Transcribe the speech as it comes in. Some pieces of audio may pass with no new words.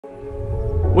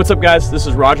What's up guys, this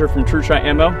is Roger from True Shot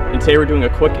Ammo, and today we're doing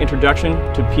a quick introduction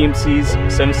to PMC's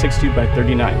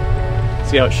 7.62x39.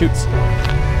 See how it shoots.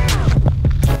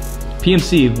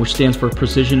 PMC, which stands for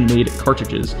Precision Made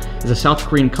Cartridges, is a South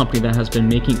Korean company that has been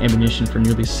making ammunition for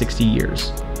nearly 60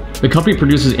 years. The company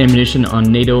produces ammunition on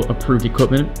NATO-approved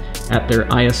equipment at their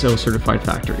ISO certified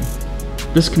factory.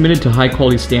 This committed to high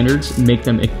quality standards make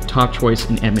them a top choice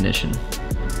in ammunition.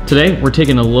 Today, we're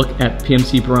taking a look at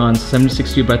PMC Bronze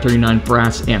 7.62x39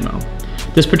 brass ammo.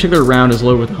 This particular round is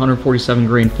loaded with 147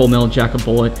 grain full metal jacket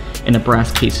bullet and a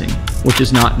brass casing, which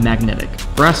is not magnetic.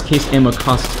 Brass case ammo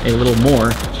costs a little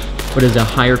more, but is a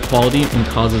higher quality and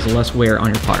causes less wear on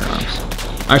your firearms.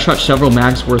 I shot several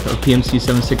mags worth of PMC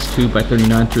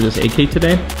 7.62x39 through this AK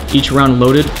today. Each round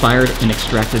loaded, fired, and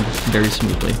extracted very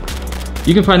smoothly.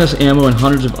 You can find this ammo and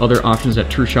hundreds of other options at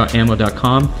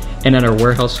TrueShotAmmo.com and at our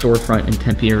warehouse storefront in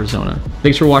Tempe, Arizona.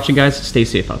 Thanks for watching guys, stay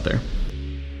safe out there.